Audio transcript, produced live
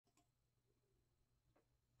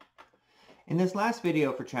In this last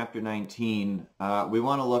video for chapter 19, we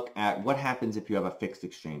want to look at what happens if you have a fixed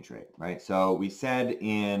exchange rate, right? So we said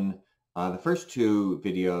in the first two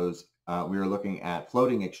videos, we were looking at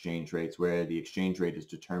floating exchange rates where the exchange rate is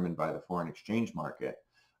determined by the foreign exchange market.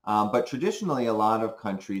 But traditionally, a lot of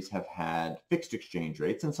countries have had fixed exchange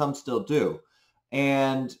rates and some still do.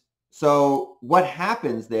 And so what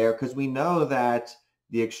happens there, because we know that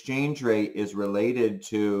the exchange rate is related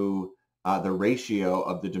to the ratio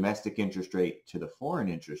of the domestic interest rate to the foreign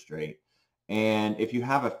interest rate. And if you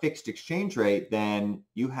have a fixed exchange rate, then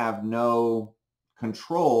you have no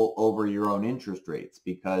control over your own interest rates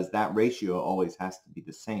because that ratio always has to be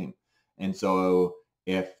the same. And so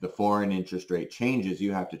if the foreign interest rate changes,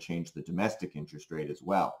 you have to change the domestic interest rate as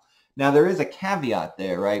well. Now, there is a caveat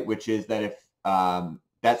there, right, which is that if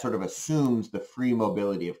that sort of assumes the free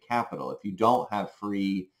mobility of capital. If you don't have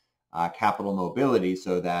free capital mobility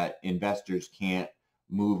so that investors can't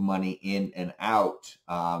move money in and out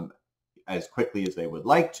as quickly as they would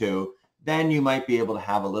like to, then you might be able to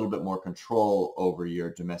have a little bit more control over your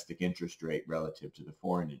domestic interest rate relative to the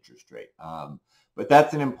foreign interest rate. But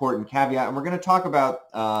that's an important caveat. And we're going to talk about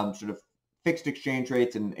sort of fixed exchange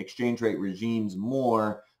rates and exchange rate regimes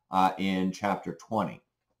more in chapter 20.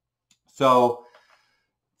 So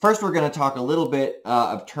first, we're going to talk a little bit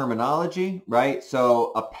of terminology, right?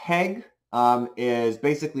 So a peg is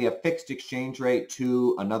basically a fixed exchange rate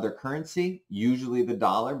to another currency, usually the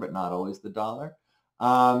dollar, but not always the dollar.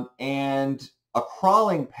 And a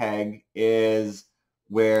crawling peg is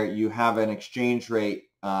where you have an exchange rate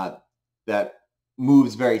that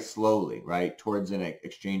moves very slowly, right, towards an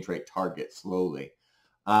exchange rate target slowly.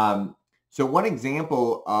 So one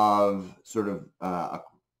example of sort of a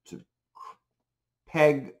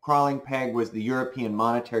crawling peg was the European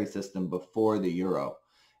monetary system before the euro.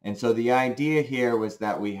 And so the idea here was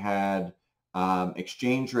that we had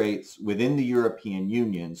exchange rates within the European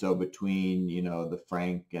Union, so between, the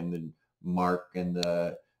franc and the mark and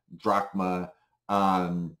the drachma,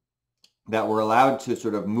 that were allowed to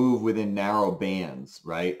sort of move within narrow bands,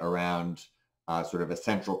 right, around sort of a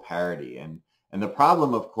central parity. And the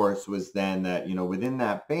problem, of course, was then that, within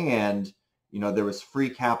that band, there was free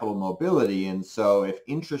capital mobility. And so if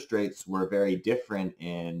interest rates were very different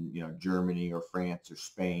in, Germany or France or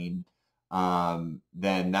Spain,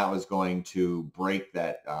 then that was going to break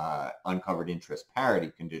that uncovered interest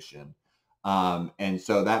parity condition. And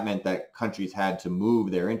so that meant that countries had to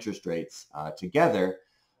move their interest rates together.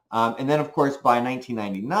 And then, of course, by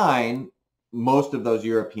 1999, most of those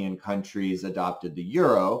European countries adopted the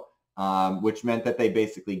euro, which meant that they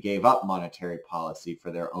basically gave up monetary policy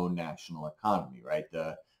for their own national economy, right?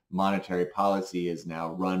 The monetary policy is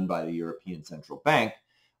now run by the European Central Bank.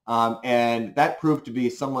 And that proved to be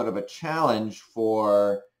somewhat of a challenge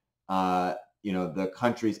for, the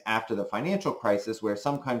countries after the financial crisis, where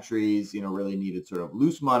some countries, really needed sort of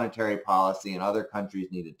loose monetary policy and other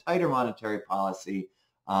countries needed tighter monetary policy.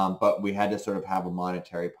 But we had to sort of have a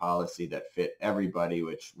monetary policy that fit everybody,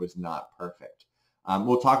 which was not perfect.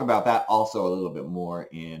 We'll talk about that also a little bit more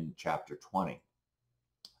in chapter 20.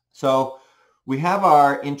 So we have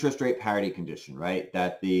our interest rate parity condition, right?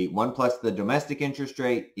 That the 1 plus the domestic interest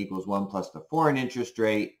rate equals 1 plus the foreign interest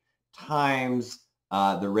rate times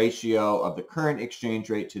the ratio of the current exchange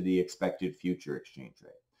rate to the expected future exchange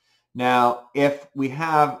rate. Now, if we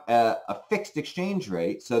have a fixed exchange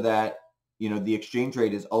rate so that, the exchange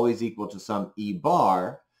rate is always equal to some E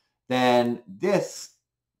bar, then this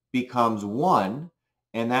becomes 1,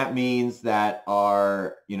 and that means that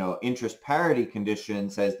our, interest parity condition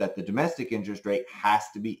says that the domestic interest rate has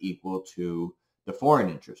to be equal to the foreign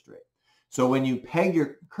interest rate. So when you peg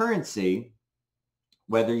your currency,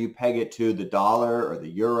 whether you peg it to the dollar or the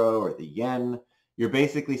euro or the yen, you're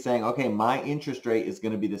basically saying, okay, my interest rate is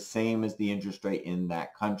going to be the same as the interest rate in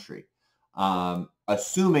that country,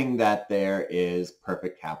 assuming that there is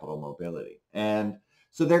perfect capital mobility. And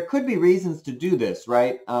so there could be reasons to do this,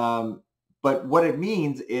 right? But what it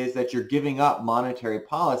means is that you're giving up monetary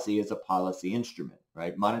policy as a policy instrument,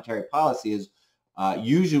 right? Monetary policy is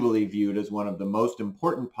usually viewed as one of the most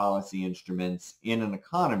important policy instruments in an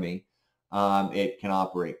economy. It can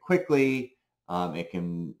operate quickly. It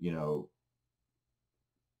can,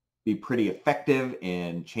 be pretty effective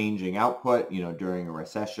in changing output, during a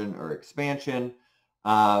recession or expansion.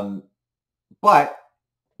 But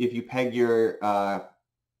if you peg your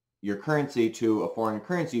currency to a foreign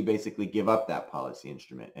currency, you basically give up that policy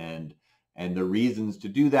instrument. And the reasons to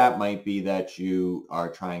do that might be that you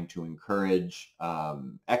are trying to encourage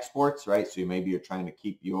exports, right? So maybe you're trying to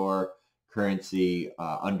keep your currency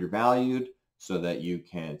undervalued so that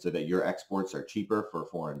your exports are cheaper for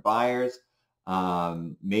foreign buyers.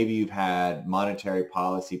 Maybe you've had monetary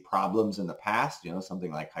policy problems in the past,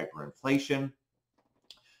 something like hyperinflation.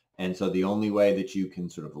 And so the only way that you can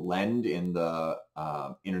sort of lend in the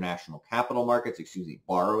international capital markets,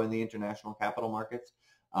 borrow in the international capital markets,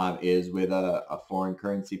 is with a foreign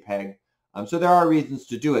currency peg. So there are reasons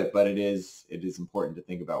to do it, but it is important to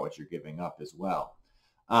think about what you're giving up as well.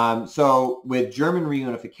 So with German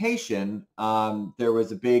reunification, there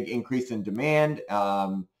was a big increase in demand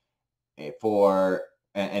and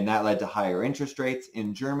that led to higher interest rates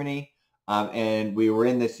in Germany. And we were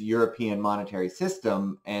in this European monetary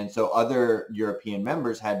system, and so other European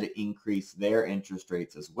members had to increase their interest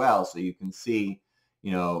rates as well. So you can see,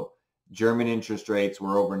 German interest rates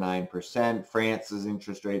were over 9%, France's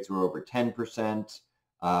interest rates were over 10%,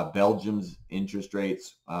 Belgium's interest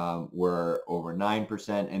rates were over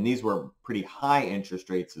 9%, and these were pretty high interest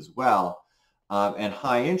rates as well. And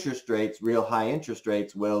real high interest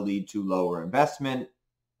rates will lead to lower investment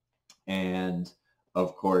and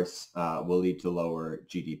of course, will lead to lower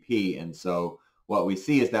GDP. And so what we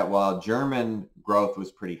see is that while German growth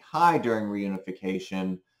was pretty high during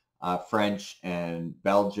reunification, French and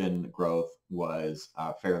Belgian growth was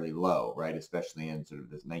fairly low, right? Especially in sort of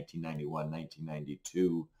this 1991,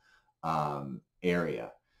 1992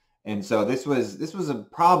 area. And so this was a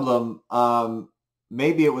problem.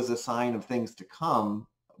 Maybe it was a sign of things to come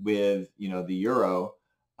with, the euro,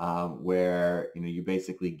 where, you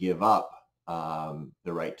basically give up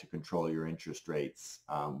the right to control your interest rates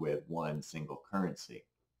with one single currency.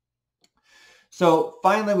 So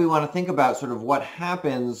finally, we want to think about sort of what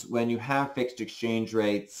happens when you have fixed exchange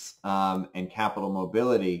rates and capital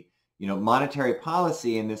mobility. Monetary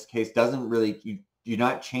policy in this case doesn't really, you're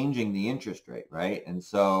not changing the interest rate, right? And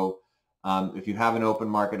so if you have an open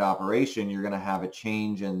market operation, you're going to have a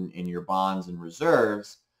change in your bonds and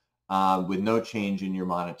reserves with no change in your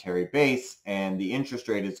monetary base, and the interest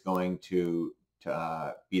rate is going to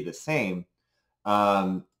be the same.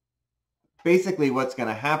 Basically, what's going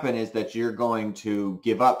to happen is that you're going to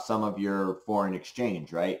give up some of your foreign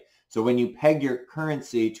exchange, right? So when you peg your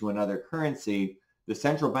currency to another currency, the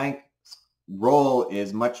central bank's role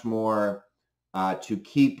is much more to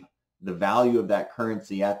keep the value of that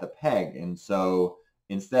currency at the peg. And so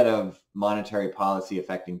instead of monetary policy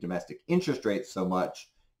affecting domestic interest rates so much,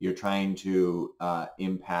 you're trying to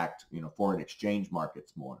impact, foreign exchange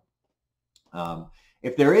markets more.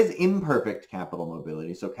 If there is imperfect capital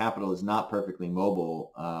mobility, so capital is not perfectly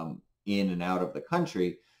mobile in and out of the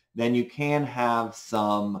country, then you can have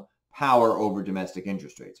some power over domestic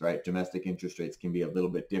interest rates, right? Domestic interest rates can be a little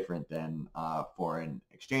bit different than foreign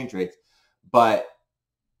exchange rates, but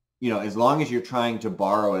as long as you're trying to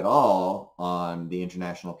borrow at all on the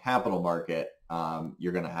international capital market,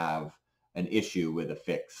 you're going to have an issue with a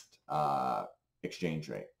fixed exchange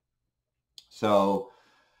rate. So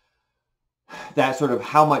that sort of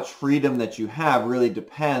how much freedom that you have really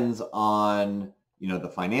depends on,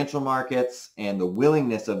 the financial markets and the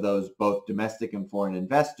willingness of those both domestic and foreign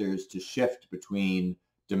investors to shift between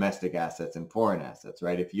domestic assets and foreign assets,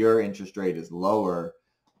 right? If your interest rate is lower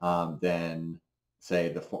than,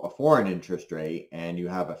 say, a foreign interest rate and you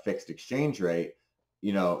have a fixed exchange rate,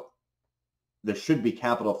 there should be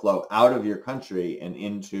capital flow out of your country and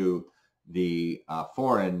into the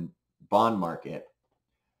foreign bond market.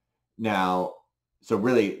 Now, so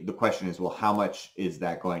really the question is, well, how much is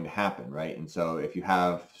that going to happen, right? And so if you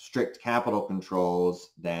have strict capital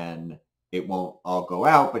controls, then it won't all go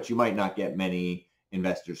out, but you might not get many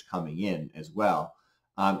investors coming in as well.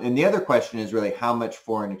 And the other question is really how much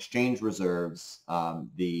foreign exchange reserves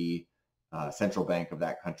the central bank of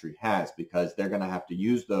that country has, because they're going to have to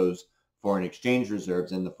use those foreign exchange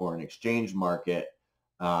reserves in the foreign exchange market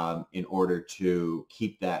in order to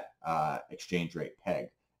keep that exchange rate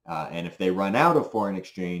pegged. And if they run out of foreign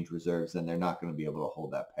exchange reserves, then they're not going to be able to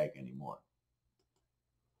hold that peg anymore.